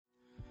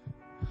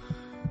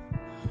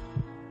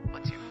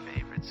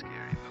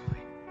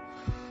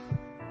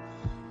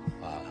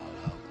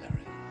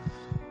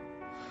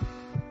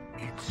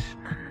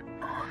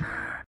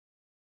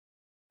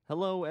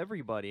Hello,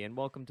 everybody, and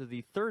welcome to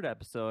the third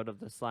episode of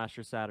the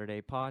Slasher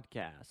Saturday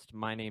podcast.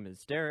 My name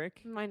is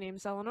Derek, My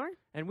name's Eleanor.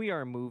 and we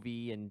are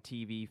movie and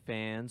TV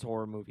fans,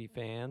 horror movie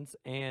fans,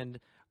 and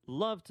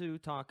love to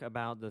talk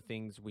about the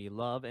things we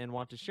love and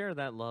want to share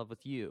that love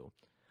with you.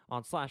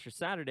 On Slasher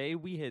Saturday,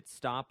 we hit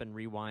stop and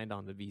rewind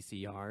on the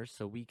VCRs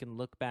so we can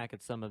look back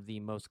at some of the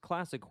most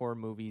classic horror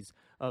movies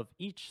of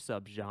each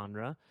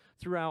subgenre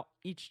throughout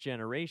each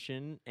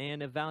generation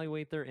and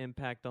evaluate their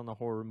impact on the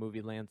horror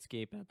movie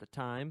landscape at the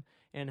time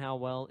and how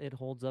well it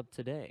holds up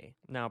today.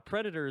 Now,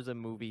 Predator is a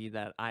movie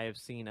that I have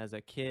seen as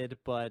a kid,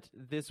 but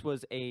this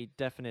was a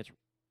definite,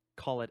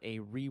 call it a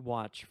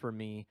rewatch for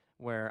me,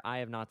 where I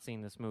have not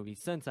seen this movie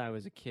since I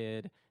was a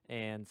kid,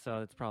 and so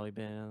it's probably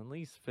been at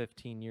least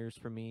 15 years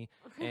for me.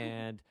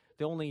 And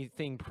the only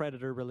thing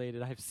Predator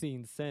related I've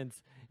seen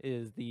since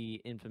is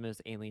the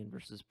infamous Alien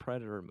vs.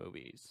 Predator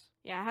movies.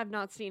 Yeah, I have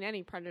not seen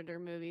any Predator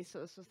movies, so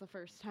this was the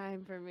first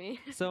time for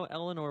me. So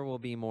Eleanor will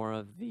be more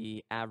of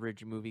the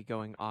average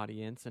movie-going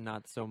audience and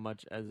not so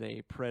much as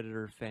a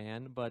Predator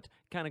fan, but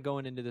kind of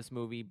going into this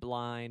movie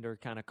blind or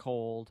kind of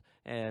cold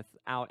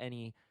without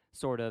any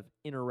sort of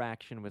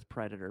interaction with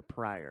Predator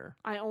prior.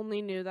 I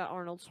only knew that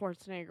Arnold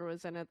Schwarzenegger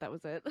was in it. That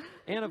was it.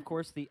 And of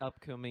course the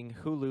upcoming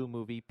Hulu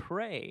movie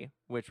Prey,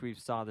 which we've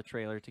saw the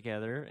trailer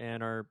together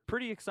and are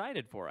pretty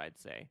excited for, I'd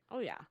say. Oh,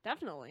 yeah,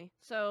 definitely.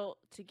 So,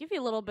 to give you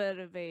a little bit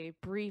of a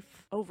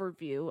brief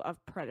overview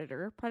of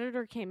Predator,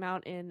 Predator came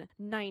out in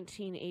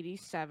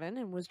 1987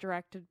 and was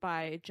directed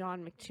by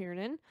John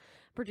McTiernan,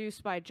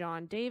 produced by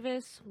John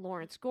Davis,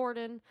 Lawrence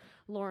Gordon,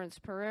 Lawrence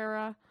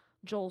Pereira,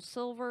 Joel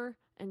Silver,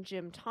 and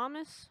Jim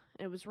Thomas.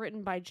 It was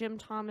written by Jim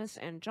Thomas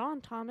and John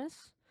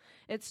Thomas.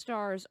 It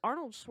stars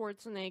Arnold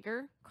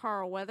Schwarzenegger,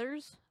 Carl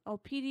Weathers,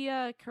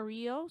 Elpidia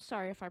Carrillo,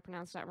 sorry if I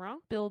pronounced that wrong,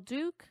 Bill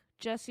Duke,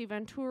 Jesse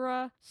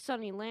Ventura,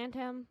 Sonny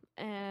Landham,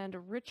 and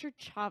Richard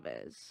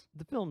Chavez.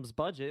 The film's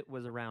budget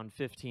was around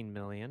 $15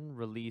 million,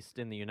 released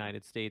in the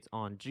United States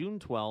on June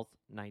 12th,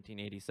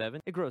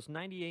 1987. It grossed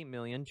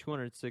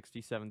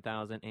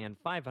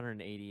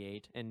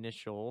 $98,267,588.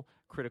 Initial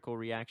critical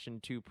reaction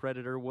to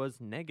Predator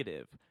was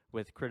negative,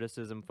 with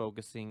criticism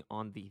focusing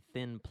on the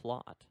thin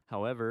plot.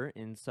 However,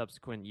 in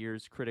subsequent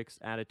years, critics'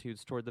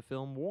 attitudes toward the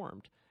film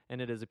warmed,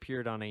 and it has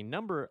appeared on a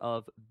number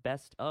of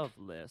best-of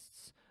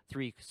lists.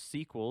 3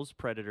 sequels,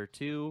 Predator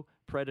 2,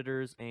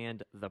 Predators,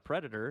 and The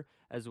Predator,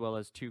 as well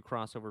as 2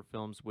 crossover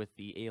films with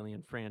the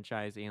Alien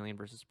franchise, Alien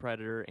vs.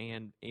 Predator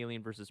and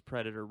Alien vs.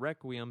 Predator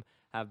Requiem,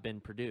 have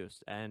been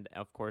produced. And,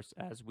 of course,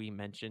 as we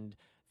mentioned,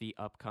 the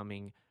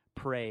upcoming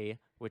Prey,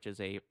 which is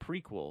a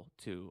prequel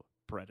to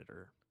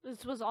Predator.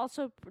 This was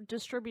also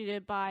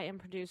distributed by and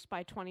produced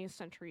by 20th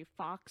Century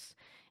Fox.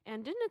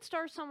 And didn't it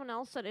star someone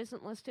else that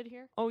isn't listed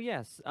here? Oh,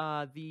 yes.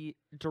 The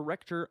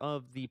director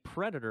of The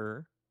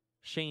Predator,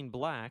 Shane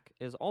Black,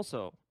 is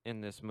also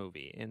in this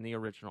movie, in the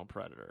original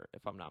Predator,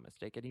 if I'm not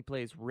mistaken. He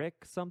plays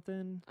Rick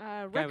something?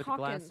 Guy Rick with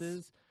Hawkins. the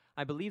glasses.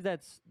 I believe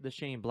that's the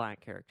Shane Black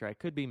character. I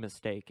could be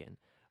mistaken.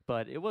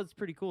 But it was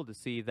pretty cool to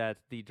see that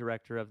the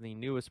director of the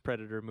newest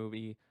Predator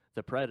movie,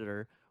 The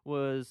Predator,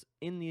 was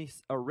in the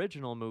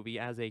original movie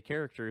as a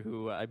character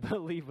who I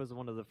believe was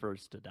one of the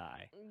first to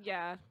die.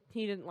 Yeah,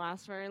 he didn't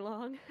last very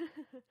long.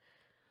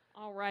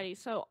 Alrighty,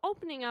 so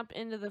opening up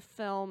into the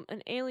film,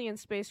 an alien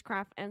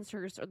spacecraft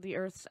enters the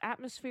Earth's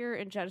atmosphere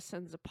and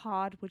jettisons a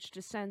pod which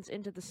descends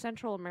into the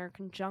Central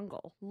American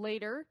jungle.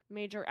 Later,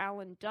 Major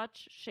Alan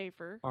Dutch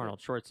Schaefer, Arnold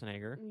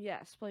Schwarzenegger.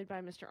 yes, played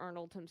by Mr.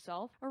 Arnold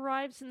himself,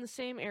 arrives in the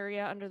same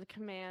area under the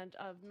command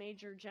of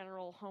Major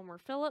General Homer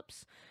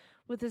Phillips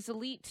with his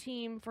elite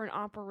team for an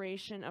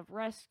operation of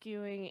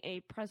rescuing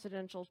a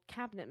presidential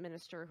cabinet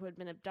minister who had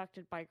been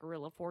abducted by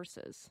guerrilla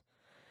forces.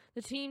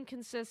 The team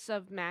consists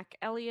of Mac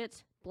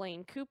Elliott,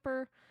 Blaine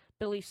Cooper,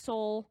 Billy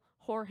Soul,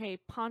 Jorge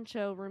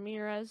Pancho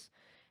Ramirez,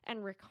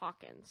 and Rick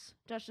Hawkins.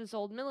 Dutch's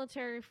old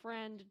military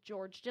friend,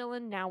 George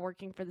Dillon, now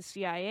working for the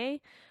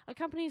CIA,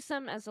 accompanies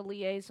them as a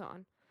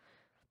liaison.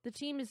 The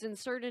team is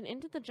inserted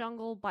into the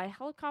jungle by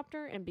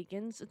helicopter and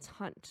begins its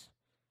hunt.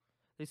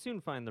 They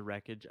soon find the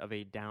wreckage of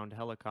a downed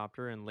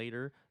helicopter and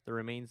later the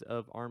remains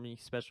of Army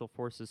Special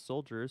Forces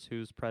soldiers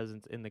whose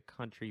presence in the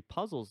country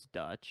puzzles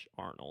Dutch,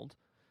 Arnold.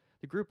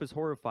 The group is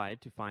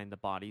horrified to find the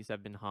bodies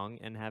have been hung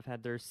and have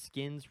had their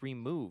skins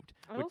removed,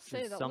 which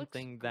is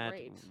something that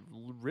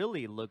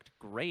really looked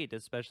great,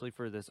 especially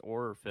for this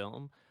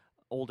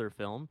older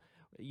film.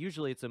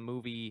 Usually it's a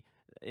movie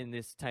in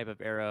this type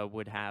of era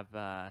would have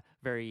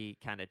very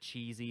kind of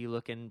cheesy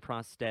looking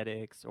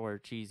prosthetics or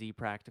cheesy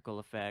practical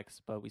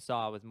effects, but we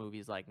saw with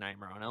movies like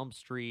Nightmare on Elm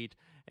Street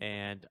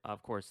and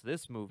of course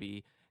this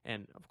movie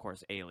and of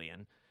course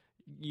Alien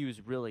use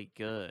really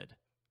good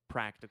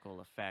practical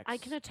effects. I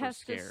can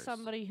attest as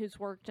somebody who's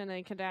worked in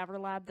a cadaver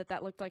lab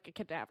that looked like a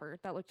cadaver.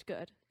 That looked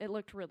good. It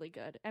looked really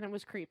good. And it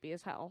was creepy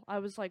as hell. I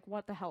was like,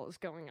 what the hell is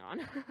going on?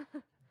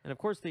 And of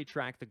course they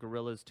track the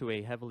guerrillas to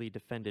a heavily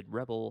defended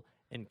rebel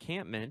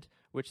encampment,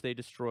 which they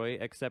destroy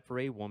except for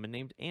a woman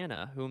named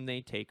Anna, whom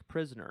they take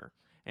prisoner.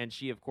 And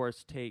she, of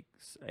course,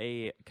 takes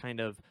a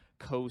kind of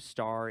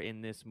co-star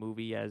in this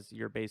movie as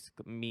your basic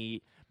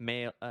main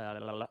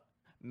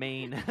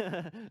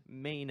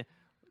main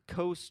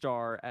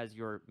co-star as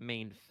your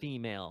main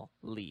female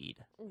lead.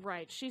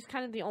 Right. She's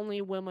kind of the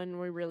only woman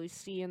we really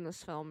see in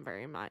this film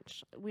very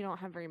much. We don't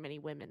have very many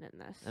women in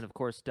this. And of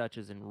course, Dutch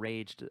is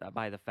enraged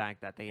by the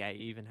fact that they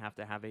even have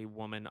to have a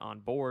woman on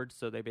board.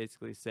 So they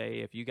basically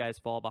say, if you guys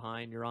fall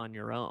behind, you're on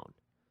your own.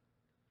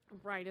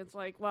 Right. It's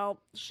like, well,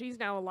 she's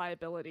now a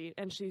liability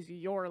and she's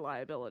your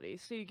liability.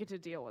 So you get to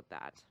deal with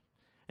that.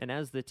 And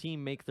as the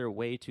team make their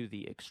way to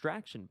the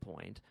extraction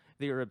point,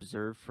 they are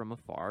observed from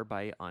afar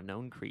by an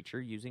unknown creature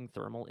using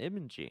thermal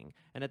imaging.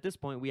 And at this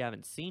point, we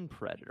haven't seen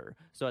Predator.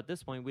 So at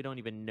this point, we don't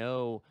even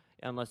know,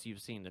 unless you've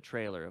seen the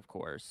trailer, of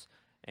course,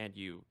 and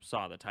you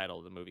saw the title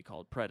of the movie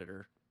called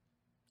Predator.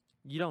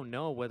 You don't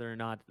know whether or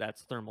not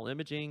that's thermal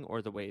imaging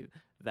or the way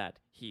that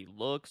he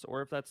looks,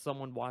 or if that's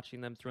someone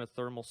watching them through a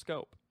thermal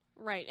scope.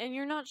 Right, and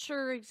you're not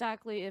sure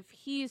exactly if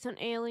he's an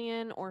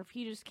alien or if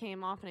he just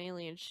came off an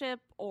alien ship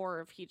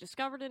or if he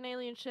discovered an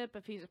alien ship,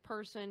 if he's a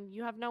person.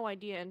 You have no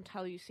idea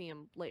until you see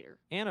him later.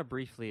 Anna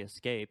briefly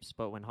escapes,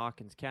 but when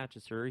Hawkins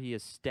catches her, he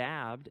is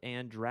stabbed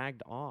and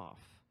dragged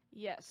off.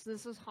 Yes,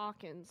 this is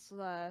Hawkins,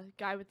 the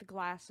guy with the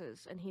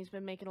glasses, and he's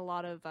been making a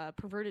lot of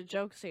perverted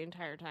jokes the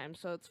entire time.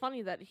 So it's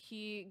funny that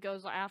he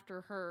goes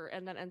after her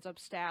and then ends up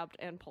stabbed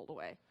and pulled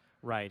away.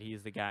 Right,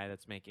 he's the guy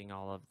that's making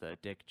all of the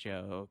dick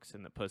jokes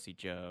and the pussy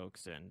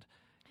jokes and...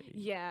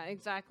 Yeah,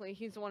 exactly.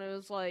 He's the one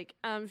who's like,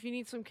 if you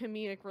need some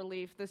comedic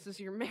relief, this is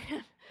your man.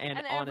 And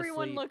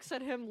everyone honestly, looks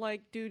at him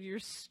like, dude, you're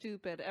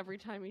stupid every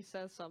time he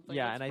says something.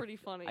 Yeah, it's and pretty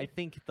funny. I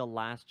think the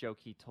last joke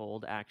he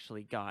told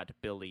actually got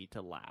Billy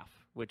to laugh,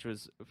 which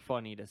was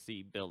funny to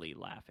see Billy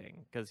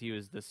laughing because he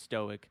was the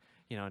stoic,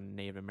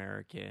 Native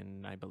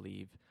American, I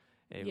believe.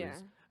 It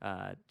was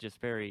just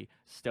very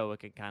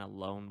stoic and kind of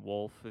lone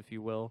wolf, if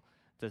you will.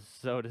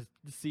 To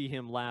see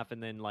him laugh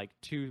and then like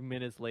 2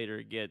 minutes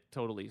later get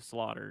totally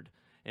slaughtered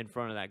in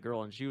front of that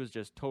girl, and she was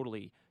just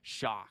totally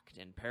shocked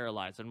and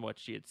paralyzed on what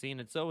she had seen,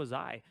 and so was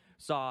I.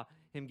 Saw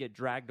him get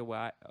dragged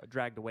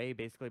away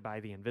basically by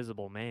the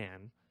Invisible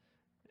Man.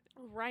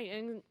 Right,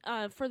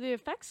 and for the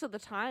effects of the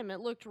time, it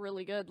looked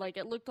really good. Like,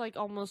 it looked like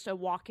almost a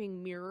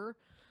walking mirror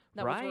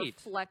that was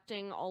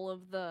reflecting all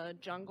of the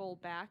jungle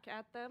back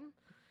at them.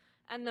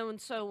 And then,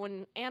 so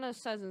when Anna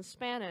says in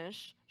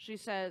Spanish,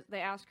 they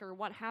ask her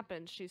what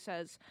happened. She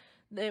says,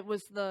 it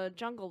was the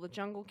jungle. The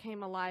jungle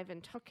came alive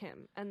and took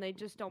him. And they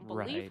just don't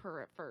believe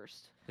her at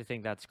first. They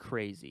think that's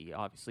crazy.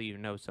 Obviously, you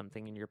know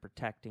something and you're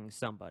protecting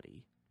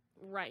somebody.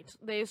 Right.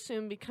 They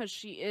assume because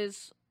she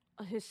is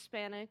a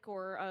Hispanic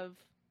or of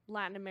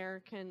Latin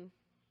American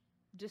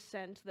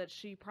descent that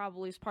she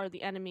probably is part of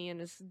the enemy and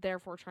is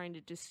therefore trying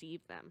to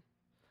deceive them.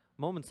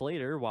 Moments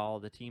later, while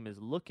the team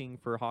is looking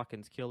for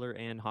Hawkins' killer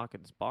and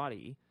Hawkins'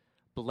 body,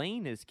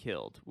 Blaine is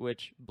killed,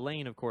 which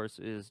Blaine, of course,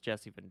 is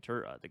Jesse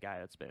Ventura, the guy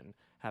that's been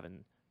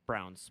having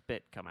brown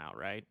spit come out,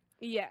 right?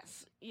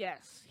 Yes.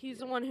 He's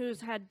the one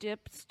who's had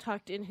dips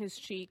tucked in his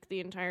cheek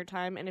the entire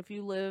time, and if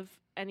you live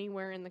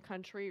anywhere in the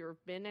country or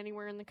been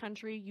anywhere in the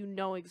country, you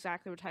know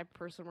exactly what type of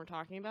person we're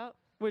talking about.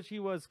 Which he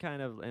was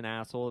kind of an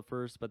asshole at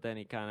first, but then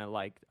I kind of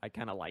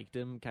liked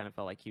him, kind of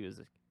felt like he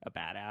was a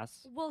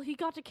badass. Well, he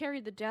got to carry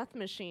the death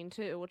machine,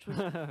 too, which was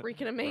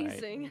freaking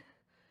amazing.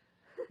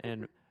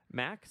 And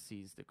Mac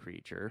sees the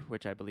creature,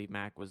 which I believe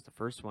Mac was the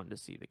first one to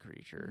see the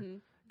creature. Mm-hmm.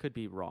 Could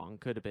be wrong,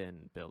 could have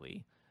been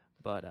Billy.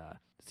 But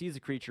sees the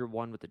creature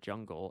one with the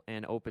jungle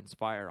and opens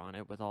fire on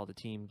it with all the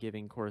team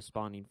giving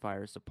corresponding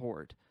fire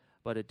support.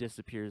 But it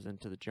disappears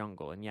into the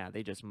jungle, and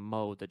they just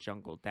mow the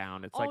jungle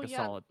down. It's like a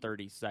solid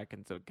 30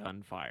 seconds of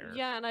gunfire.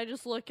 Yeah, and I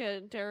just look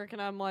at Derek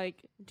and I'm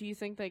like, do you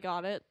think they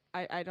got it?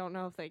 I don't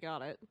know if they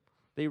got it.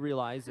 They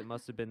realize it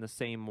must have been the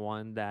same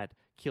one that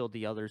killed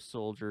the other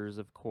soldiers,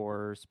 of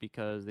course,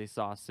 because they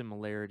saw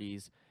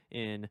similarities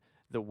in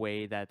the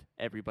way that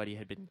everybody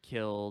had been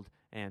killed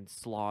and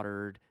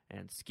slaughtered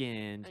and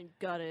skinned. And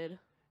gutted.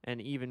 And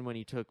even when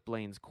he took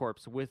Blaine's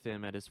corpse with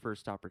him at his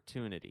first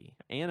opportunity.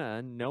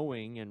 Anna,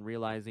 knowing and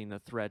realizing the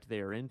threat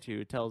they are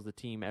into, tells the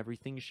team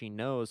everything she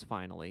knows,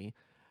 finally,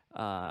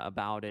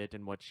 about it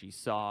and what she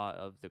saw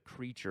of the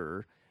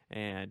creature,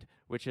 and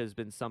which has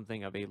been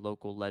something of a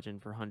local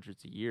legend for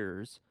hundreds of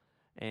years,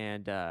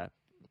 and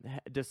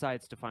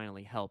decides to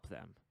finally help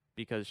them,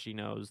 because she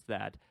knows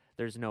that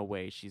there's no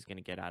way she's going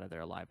to get out of there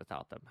alive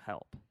without them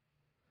help.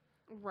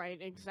 Right,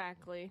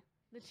 exactly.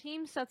 The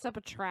team sets up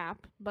a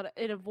trap, but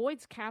it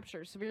avoids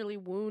capture, severely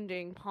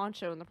wounding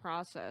Poncho in the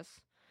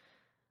process.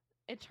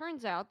 It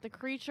turns out the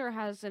creature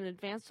has an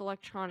advanced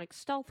electronic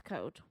stealth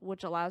coat,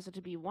 which allows it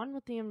to be one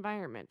with the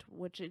environment,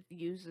 which it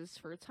uses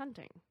for its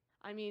hunting.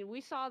 I mean, we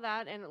saw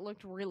that and it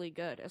looked really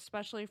good,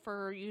 especially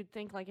for, you'd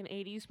think like an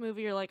 80s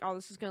movie, you're like, oh,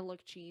 this is going to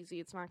look cheesy,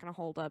 it's not going to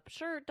hold up.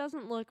 Sure, it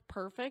doesn't look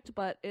perfect,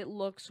 but it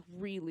looks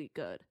really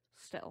good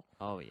still.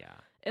 Oh, yeah.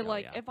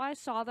 If I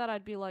saw that,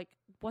 I'd be like,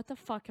 what the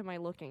fuck am I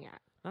looking at?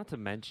 Not to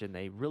mention,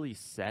 they really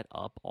set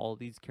up all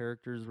these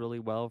characters really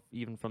well,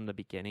 even from the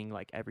beginning.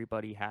 Like,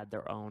 everybody had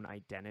their own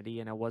identity,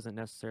 and it wasn't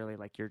necessarily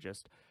like you're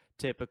just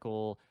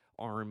typical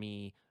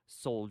army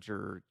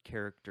soldier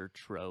character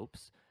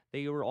tropes.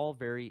 They were all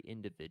very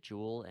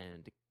individual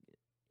and,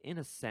 in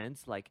a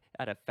sense, like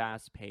at a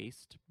fast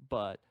paced,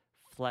 but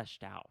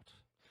fleshed out.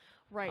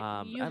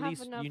 Right. You At have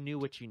least enough. you knew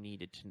what you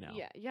needed to know.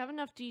 Yeah, you have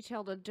enough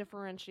detail to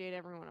differentiate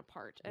everyone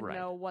apart and Right.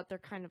 know what they're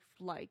kind of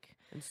like.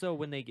 And so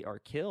when they are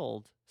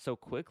killed so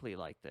quickly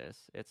like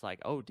this, it's like,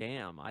 oh,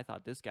 damn, I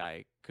thought this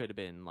guy could have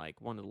been like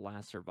one of the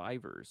last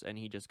survivors, and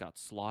he just got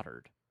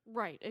slaughtered.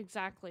 Right,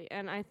 exactly.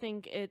 And I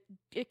think it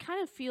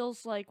kind of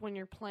feels like when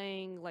you're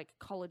playing like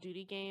a Call of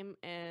Duty game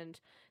and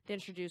they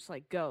introduce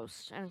like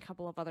Ghost and a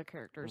couple of other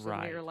characters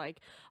and you're Right. like,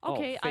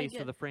 okay, Oh, I face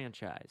get of the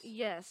franchise.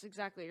 Yes,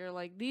 exactly. You're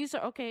like, these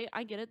are okay,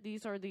 I get it.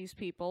 These are these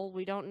people.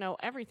 We don't know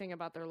everything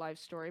about their life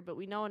story, but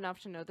we know enough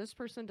to know this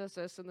person does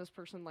this and this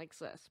person likes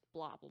this.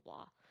 Blah blah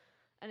blah.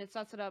 And it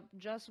sets it up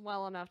just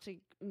well enough to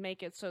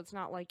make it so it's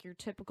not like your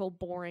typical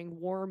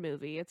boring war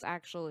movie. It's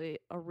actually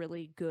a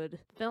really good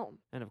film.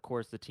 And of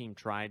course, the team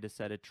tried to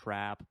set a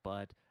trap,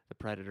 but the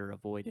Predator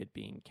avoided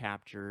being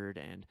captured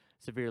and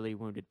severely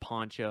wounded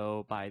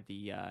Poncho by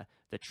the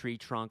tree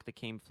trunk that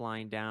came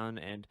flying down.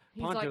 And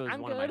He's Poncho like, is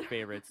 "I'm one of my good."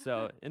 favorites.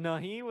 So no,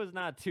 he was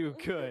not too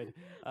good.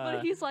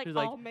 But he's like,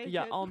 "I'll make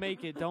yeah, it." I'll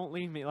make it. Don't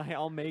leave me. Like,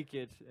 I'll make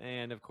it.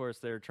 And of course,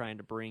 they're trying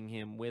to bring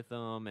him with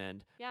them.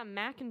 And Yeah,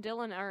 Mac and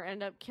Dylan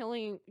end up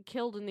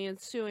killed in the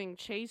ensuing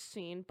chase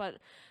scene, but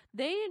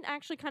they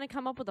actually kind of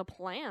come up with a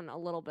plan a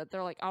little bit.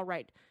 They're like, "All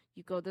right,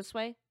 you go this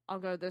way, I'll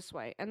go this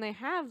way," and they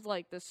have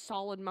like this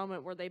solid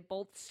moment where they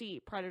both see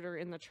Predator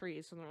in the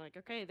trees, and they're like,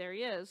 "Okay, there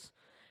he is."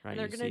 right, And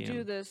they're you gonna see do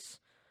him. this.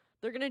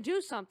 They're gonna do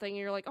something, and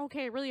you're like,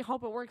 "Okay, I really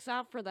hope it works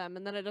out for them,"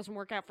 and then it doesn't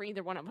work out for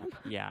either one of them.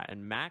 Yeah,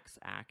 and Mac's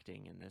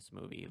acting in this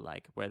movie,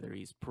 like whether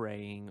he's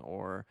praying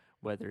or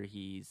whether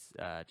he's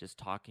just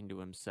talking to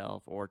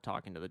himself or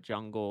talking to the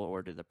jungle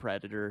or to the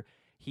predator,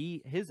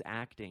 his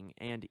acting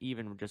and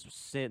even just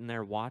sitting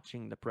there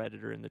watching the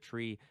predator in the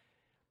tree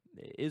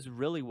is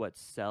really what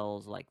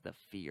sells like the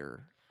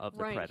fear of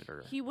the Right.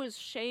 predator. He was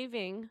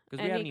shaving, 'Cause we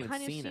and haven't he even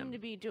kind of seen seemed him. to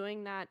be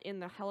doing that in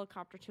the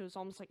helicopter too. It was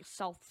almost like a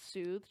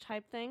self-soothe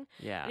type thing.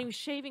 Yeah, And he was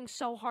shaving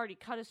so hard he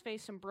cut his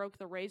face and broke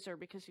the razor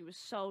because he was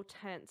so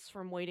tense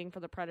from waiting for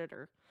the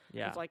predator.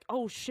 yeah, It's like,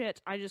 oh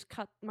shit, I just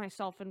cut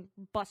myself and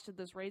busted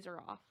this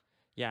razor off.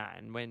 yeah.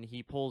 And when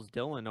he pulls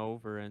Dylan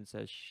over and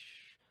says,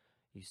 "Shh,"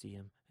 you see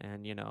him,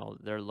 and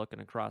they're looking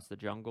across the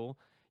jungle.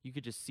 You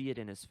could just see it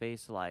in his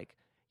face, like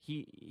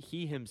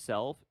he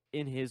himself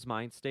in his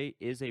mind state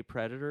is a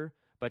predator,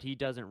 but he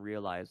doesn't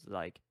realize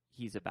like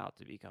he's about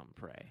to become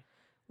prey.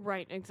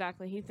 Right,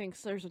 exactly. He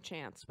thinks there's a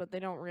chance, but they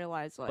don't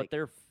realize like But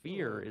their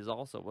fear mm. is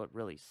also what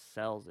really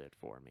sells it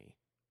for me.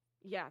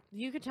 Yeah,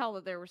 you could tell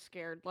that they were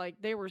scared.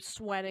 Like they were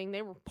sweating,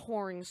 they were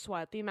pouring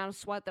sweat. The amount of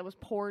sweat that was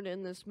poured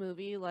in this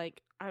movie,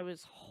 like I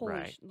was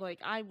Right. like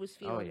I was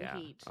feeling the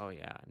heat. Oh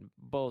yeah. And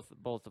both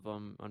of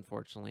them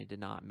unfortunately did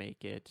not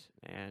make it,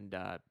 and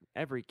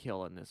every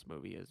kill in this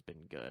movie has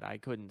been good. I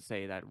couldn't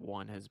say that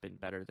one has been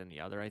better than the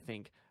other. I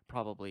think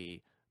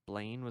probably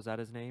Blaine, was that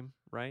his name,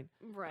 right?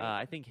 Right.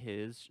 I think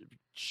his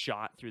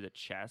shot through the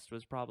chest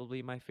was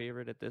probably my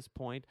favorite at this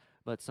point,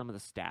 but some of the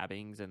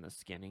stabbings and the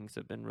skinnings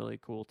have been really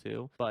cool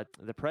too. But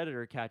the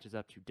Predator catches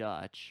up to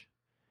Dutch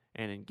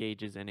and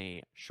engages in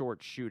a short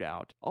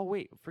shootout. Oh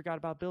wait, forgot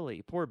about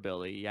Billy. Poor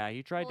Billy. Yeah,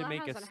 he tried well, to that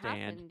make a hasn't stand.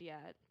 happened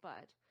yet,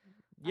 but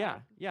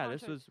Yeah,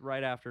 this Poncho- was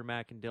right after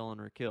Mac and Dylan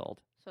were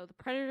killed. so the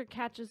predator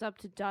catches up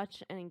to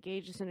Dutch and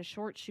engages in a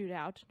short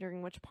shootout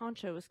during which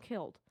Poncho is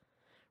killed.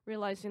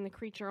 Realizing the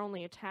creature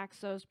only attacks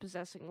those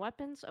possessing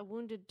weapons, a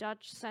wounded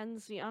Dutch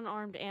sends the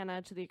unarmed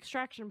Anna to the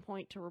extraction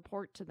point to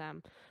report to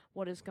them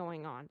what is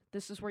going on.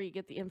 This is where you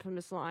get the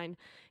infamous line,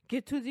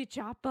 "Get to the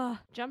chopper!"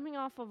 Jumping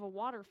off of a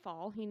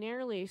waterfall, he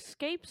narrowly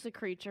escapes the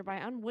creature by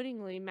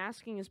unwittingly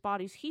masking his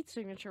body's heat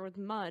signature with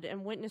mud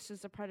and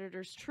witnesses the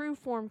predator's true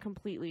form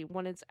completely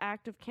when its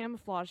active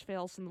camouflage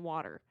fails in the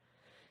water.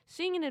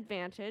 Seeing an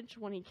advantage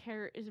when he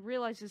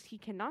realizes he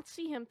cannot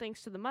see him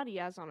thanks to the mud he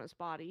has on his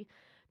body,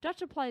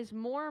 Dutch applies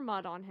more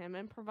mud on him,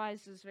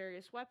 improvises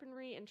various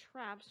weaponry and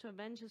traps to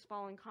avenge his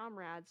fallen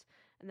comrades,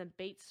 and then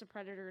baits the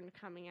predator into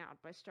coming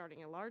out by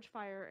starting a large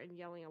fire and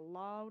yelling a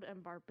loud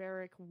and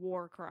barbaric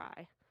war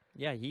cry.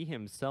 Yeah, he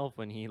himself,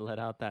 when he let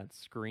out that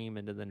scream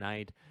into the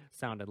night,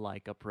 sounded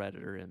like a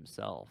predator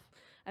himself.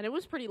 And it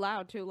was pretty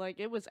loud, too. Like,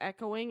 it was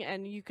echoing,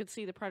 and you could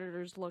see the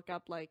predators look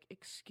up like,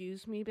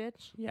 "Excuse me,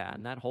 bitch?" Yeah,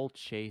 and that whole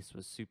chase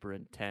was super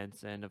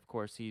intense. And of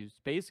course, he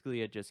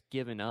had just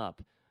given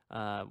up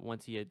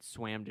once he had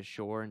swam to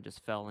shore and just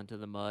fell into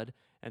the mud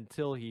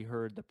until he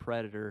heard the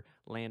predator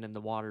land in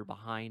the water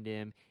behind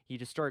him. He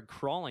just started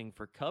crawling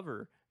for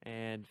cover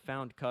and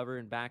found cover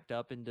and backed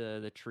up into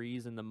the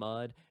trees and the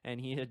mud. And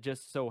he had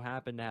just so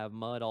happened to have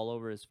mud all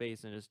over his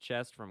face and his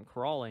chest from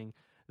crawling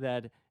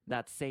that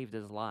saved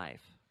his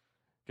life.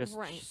 Just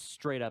Right.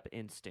 straight up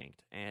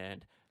instinct.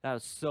 And that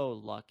was so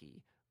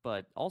lucky,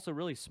 but also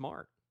really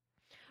smart.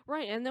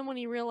 Right, and then when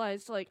he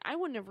realized, like, I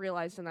wouldn't have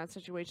realized in that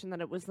situation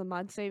that it was the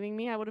mud saving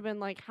me. I would have been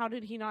like, how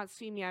did he not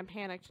see me? I'm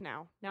panicked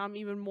now. Now I'm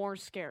even more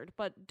scared.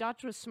 But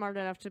Dutch was smart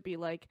enough to be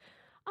like,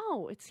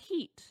 oh, it's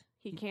heat.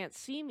 he can't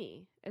see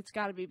me. It's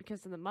got to be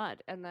because of the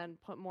mud, and then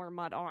put more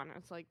mud on.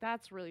 It's like,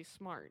 that's really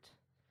smart.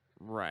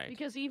 Right.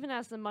 Because even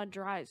as the mud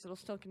dries, it'll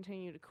still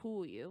continue to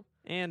cool you.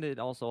 And it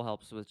also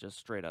helps with just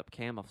straight up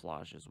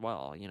camouflage as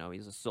well. You know,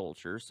 he's a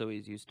soldier, so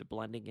he's used to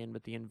blending in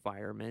with the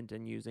environment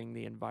and using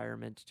the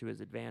environment to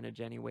his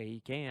advantage any way he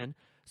can.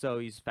 So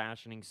he's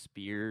fashioning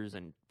spears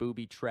and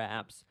booby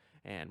traps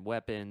and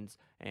weapons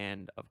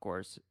and, of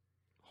course,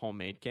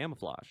 homemade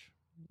camouflage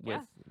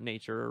with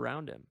nature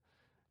around him.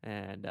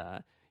 And,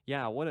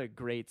 yeah, what a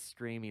great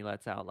scream he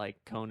lets out,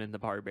 like Conan the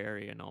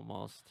Barbarian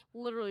almost.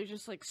 Literally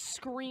just like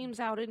screams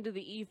out into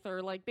the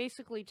ether, like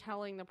basically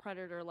telling the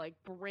predator, like,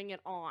 bring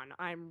it on,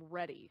 I'm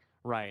ready.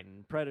 Right,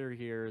 and Predator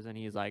hears and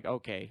he's like,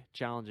 okay,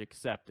 challenge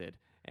accepted.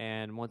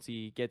 And once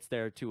he gets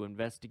there to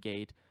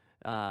investigate,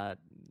 and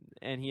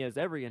he has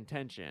every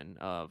intention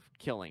of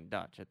killing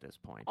Dutch at this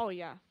point. Oh,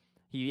 yeah.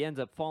 He ends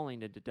up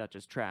falling into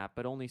Dutch's trap,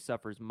 but only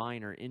suffers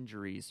minor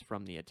injuries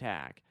from the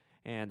attack.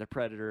 And the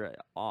Predator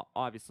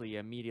obviously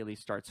immediately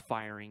starts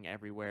firing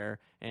everywhere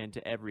and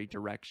to every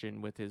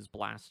direction with his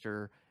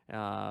blaster.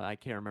 I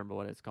can't remember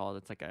what it's called.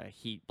 It's like a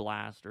heat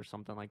blast or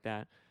something like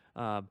that.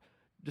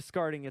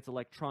 Discarding its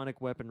electronic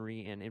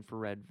weaponry and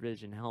infrared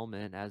vision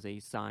helmet as a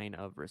sign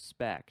of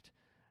respect.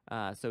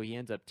 So he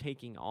ends up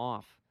taking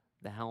off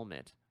the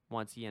helmet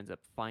once he ends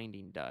up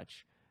finding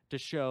Dutch to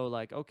show,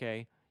 like,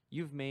 okay,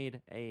 you've made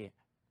a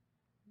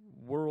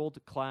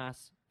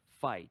world-class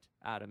fight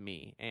out of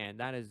me, and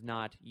that is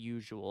not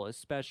usual,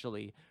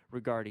 especially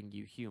regarding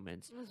you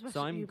humans.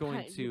 So I'm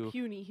going to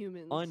puny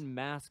humans.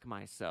 unmask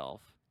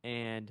myself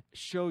and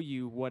show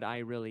you what I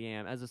really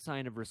am as a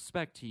sign of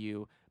respect to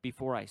you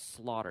before I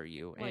slaughter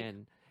you. Like,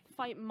 and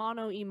fight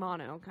mano y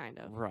mano, kind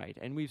of. right,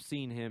 and we've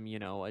seen him, you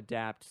know,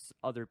 adapt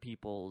other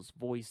people's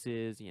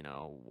voices, you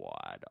know,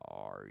 what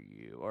are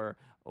you? Or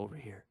over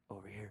here.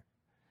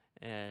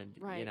 And,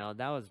 you know,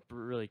 that was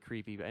really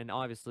creepy. And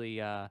obviously...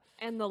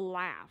 and the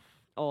laugh.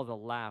 Oh, the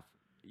laugh.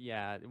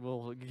 Yeah,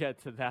 we'll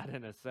get to that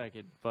in a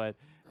second. But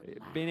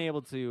being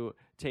able to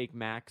take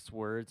Mac's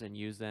words and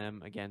use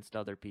them against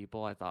other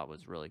people, I thought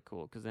was really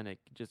cool. Because then it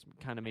just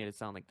kind of made it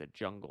sound like the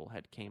jungle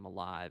had came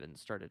alive and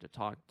started to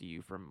talk to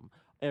you from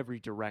every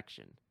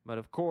direction. But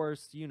of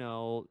course, you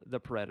know, the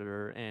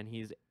Predator, and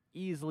he's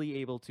easily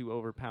able to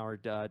overpower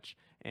Dutch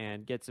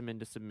and gets him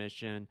into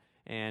submission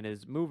and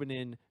is moving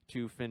in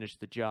to finish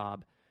the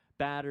job.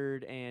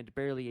 Battered and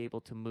barely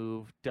able to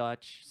move,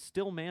 Dutch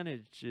still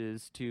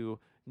manages to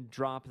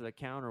drop the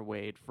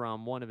counterweight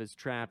from one of his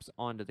traps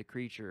onto the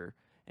creature,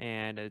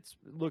 and it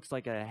looks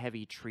like a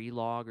heavy tree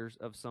log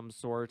of some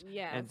sort.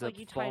 Yeah, ends it's like up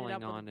you tied it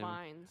up falling on with him.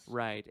 vines.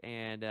 Right,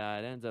 and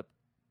it ends up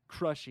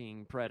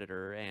crushing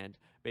Predator, and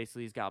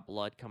basically he's got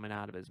blood coming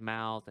out of his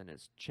mouth and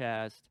his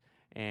chest,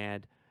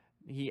 and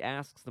he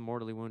asks the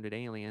mortally wounded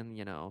alien,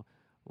 you know,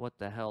 what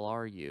the hell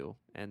are you?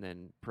 And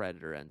then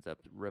Predator ends up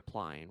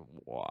replying,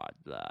 what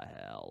the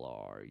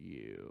hell are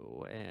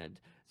you? And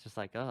it's just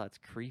like, oh, that's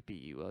creepy,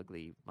 you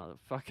ugly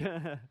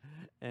motherfucker.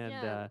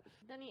 And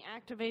then he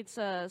activates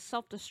a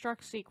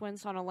self-destruct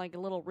sequence on a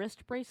little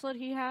wrist bracelet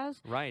he has.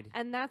 Right.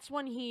 And that's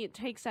when he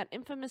takes that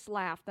infamous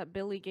laugh that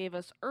Billy gave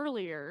us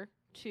earlier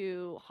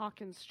to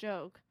Hawkins'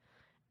 joke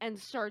and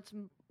starts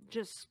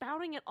just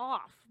spouting it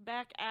off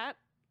back at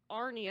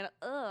Arnie. And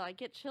I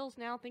get chills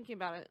now thinking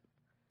about it.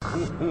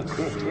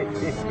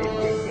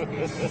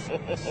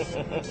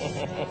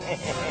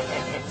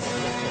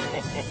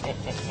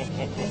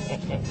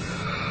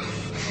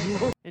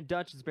 And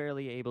Dutch is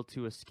barely able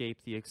to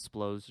escape the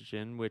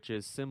explosion, which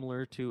is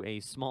similar to a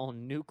small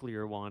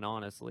nuclear one,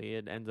 honestly.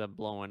 It ends up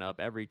blowing up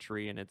every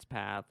tree in its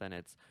path, and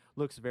it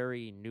looks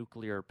very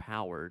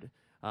nuclear-powered.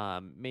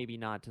 Maybe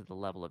not to the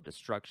level of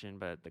destruction,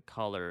 but the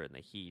color and the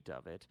heat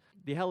of it.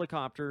 The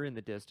helicopter in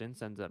the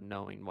distance ends up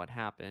knowing what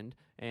happened,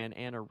 and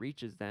Anna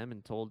reaches them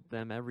and told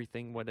them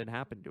everything what had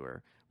happened to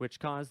her, which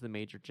caused the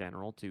Major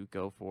General to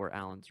go for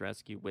Alan's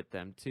rescue with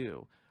them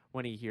too,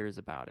 when he hears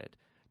about it.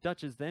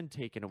 Dutch is then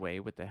taken away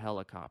with the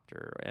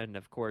helicopter, and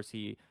of course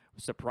he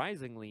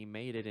surprisingly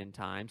made it in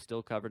time,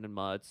 still covered in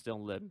mud,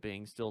 still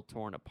limping, still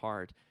torn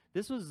apart.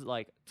 This was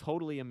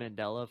totally a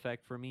Mandela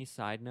effect for me,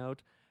 side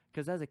note.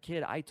 Because as a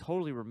kid, I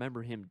totally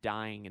remember him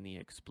dying in the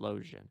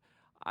explosion.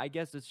 I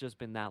guess it's just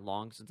been that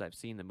long since I've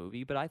seen the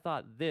movie, but I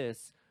thought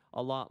this,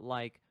 a lot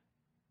like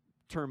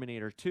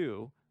Terminator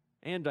 2,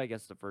 and I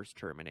guess the first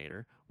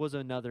Terminator, was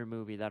another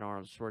movie that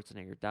Arnold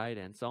Schwarzenegger died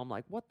in. So I'm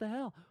like, what the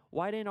hell?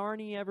 Why didn't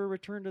Arnie ever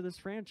return to this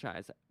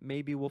franchise?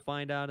 Maybe we'll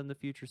find out in the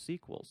future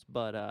sequels.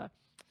 But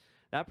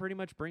that pretty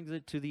much brings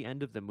it to the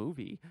end of the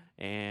movie.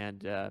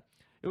 And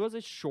it was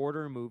a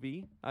shorter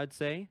movie, I'd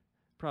say.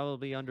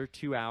 Probably under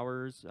 2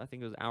 hours. I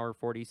think it was hour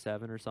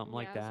 47 or something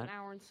like that. It's an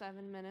hour and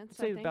 7 minutes.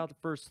 I'd say about the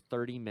first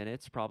 30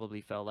 minutes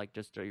probably felt like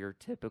just your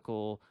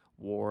typical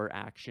war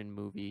action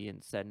movie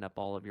and setting up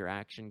all of your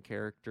action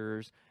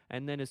characters.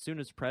 And then as soon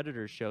as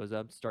Predator shows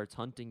up, starts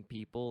hunting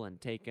people and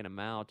taking them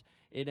out,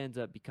 it ends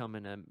up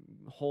becoming a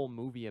whole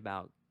movie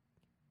about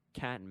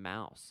cat and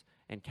mouse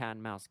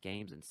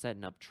games and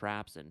setting up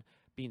traps and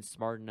being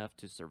smart enough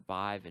to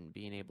survive and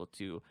being able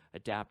to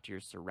adapt to your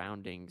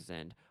surroundings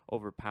and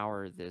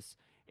overpower this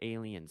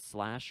alien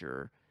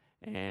slasher.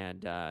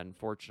 And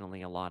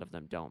unfortunately, a lot of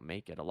them don't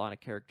make it. A lot of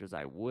characters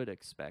I would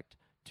expect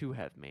to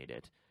have made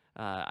it.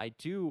 I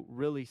do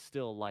really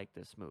still like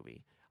this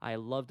movie. I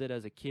loved it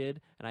as a kid,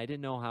 and I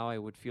didn't know how I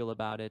would feel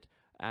about it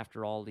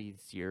after all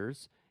these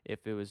years.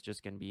 If it was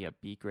just going to be a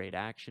B-grade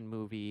action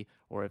movie,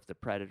 or if the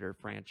Predator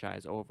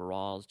franchise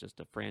overall is just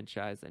a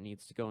franchise that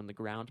needs to go in the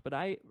ground. But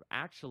I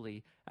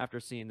actually,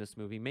 after seeing this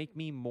movie, make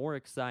me more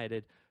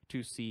excited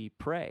to see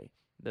Prey,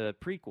 the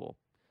prequel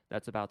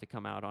that's about to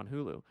come out on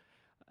Hulu.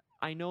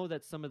 I know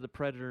that some of the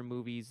Predator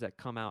movies that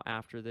come out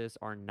after this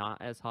are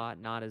not as hot,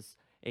 not as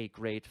a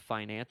great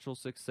financial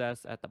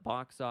success at the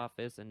box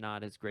office, and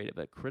not as great of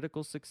a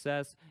critical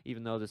success,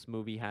 even though this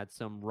movie had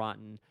some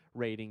rotten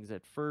ratings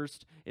at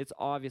first. It's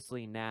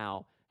obviously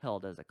now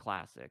held as a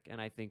classic, and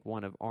I think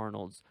one of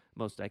Arnold's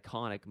most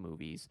iconic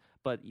movies.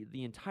 But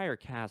the entire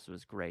cast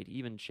was great,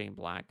 even Shane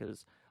Black,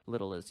 as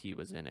little as he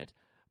was in it.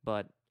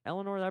 But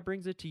Eleanor, that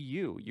brings it to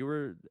you. You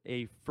were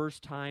a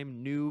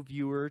first-time new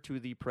viewer to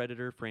the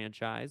Predator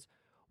franchise.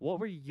 What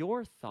were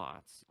your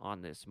thoughts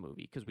on this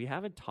movie? Because we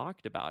haven't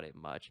talked about it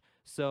much.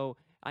 So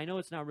I know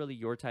it's not really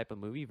your type of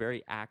movie,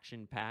 very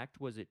action-packed.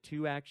 Was it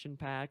too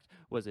action-packed?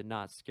 Was it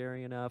not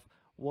scary enough?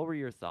 What were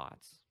your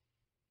thoughts?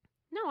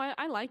 No,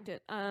 I liked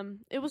it.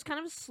 It was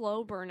kind of a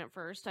slow burn at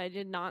first. I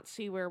did not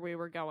see where we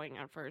were going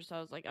at first. I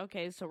was like,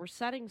 okay, so we're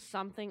setting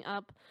something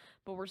up,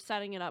 but we're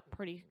setting it up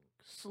pretty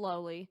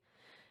slowly.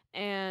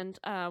 And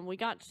we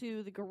got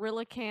to the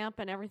gorilla camp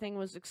and everything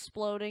was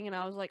exploding, and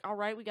I was like, all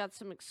right, we got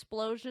some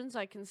explosions.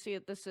 I can see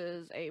that this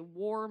is a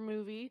war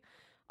movie.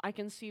 I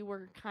can see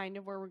where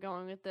we're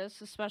going with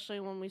this, especially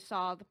when we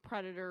saw the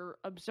Predator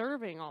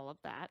observing all of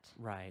that.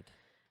 Right.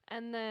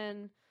 And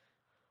then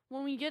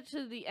when we get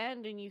to the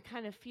end and you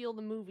kind of feel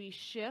the movie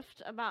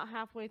shift about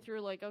halfway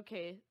through, like,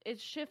 okay,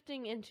 it's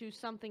shifting into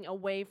something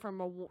away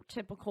from a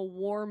typical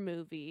war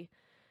movie,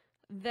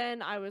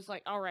 then I was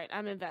like, all right,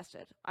 I'm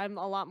invested. I'm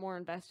a lot more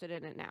invested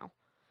in it now.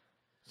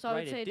 So I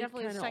would say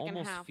definitely the second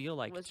almost half feel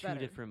like was two better.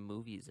 different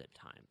movies at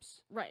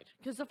times. Right,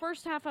 because the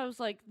first half I was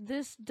like,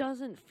 this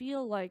doesn't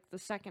feel like the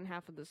second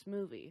half of this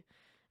movie.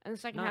 And the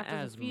second Not half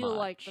as doesn't feel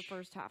like the much.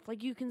 first half.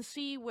 Like, you can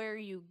see where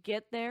you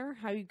get there,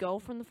 how you go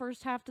from the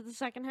first half to the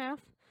second half.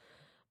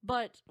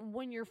 But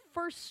when you're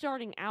first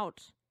starting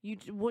out, you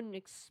wouldn't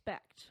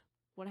expect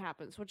what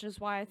happens, which is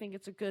why I think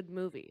it's a good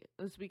movie.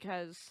 It's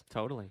because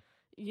Totally.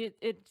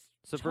 it's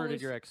Subverted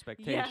totally your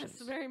expectations.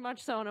 Yes, very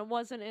much so. And it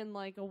wasn't in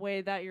like a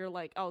way that you're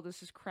like, oh,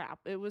 this is crap.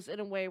 It was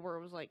in a way where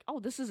it was like, oh,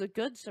 this is a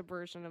good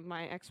subversion of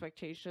my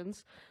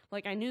expectations.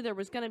 Like, I knew there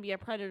was going to be a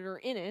Predator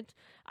in it.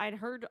 I'd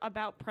heard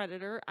about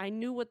Predator. I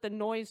knew what the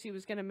noise he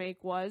was going to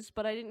make was,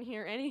 but I didn't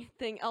hear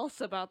anything else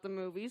about the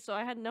movie. So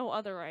I had no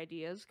other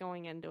ideas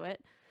going into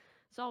it.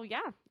 So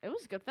yeah, it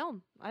was a good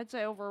film. I'd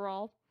say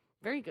overall,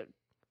 very good.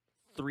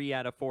 3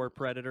 out of 4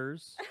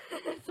 Predators.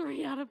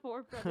 3 out of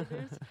 4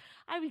 Predators.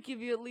 I would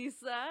give you at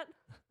least that.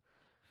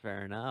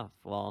 Fair enough.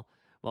 Well,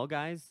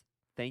 guys,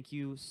 thank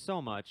you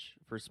so much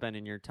for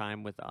spending your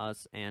time with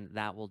us, and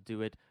that will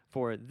do it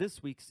for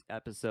this week's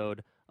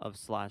episode of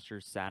Slasher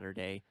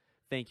Saturday.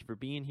 Thank you for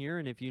being here,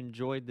 and if you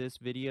enjoyed this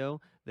video,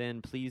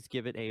 then please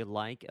give it a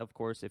like, of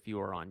course, if you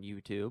are on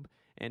YouTube.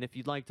 And if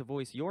you'd like to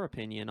voice your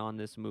opinion on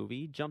this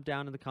movie, jump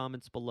down in the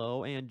comments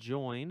below and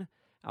join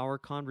our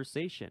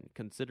conversation.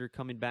 Consider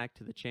coming back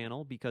to the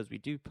channel because we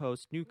do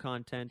post new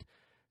content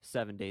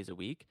 7 days a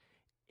week.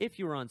 If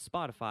you are on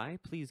Spotify,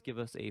 please give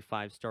us a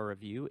 5-star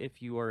review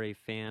if you are a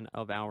fan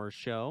of our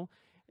show.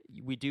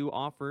 We do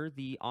offer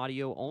the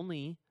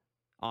audio-only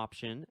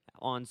option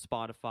on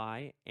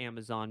Spotify,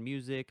 Amazon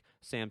Music,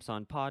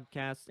 Samsung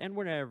Podcasts, and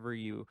wherever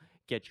you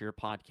get your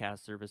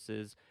podcast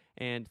services.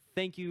 And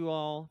thank you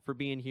all for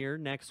being here.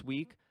 Next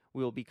week,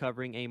 we'll be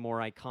covering a more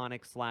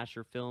iconic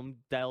slasher film,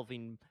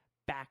 delving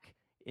back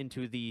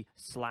into the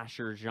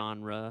slasher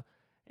genre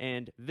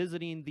and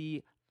visiting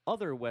the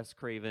other Wes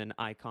Craven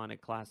iconic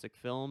classic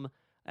film,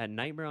 A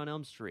Nightmare on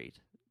Elm Street,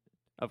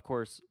 of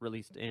course,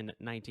 released in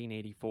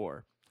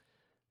 1984.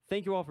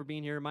 Thank you all for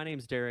being here. My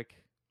name's Derek.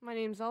 My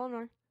name's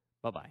Eleanor.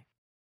 Bye-bye.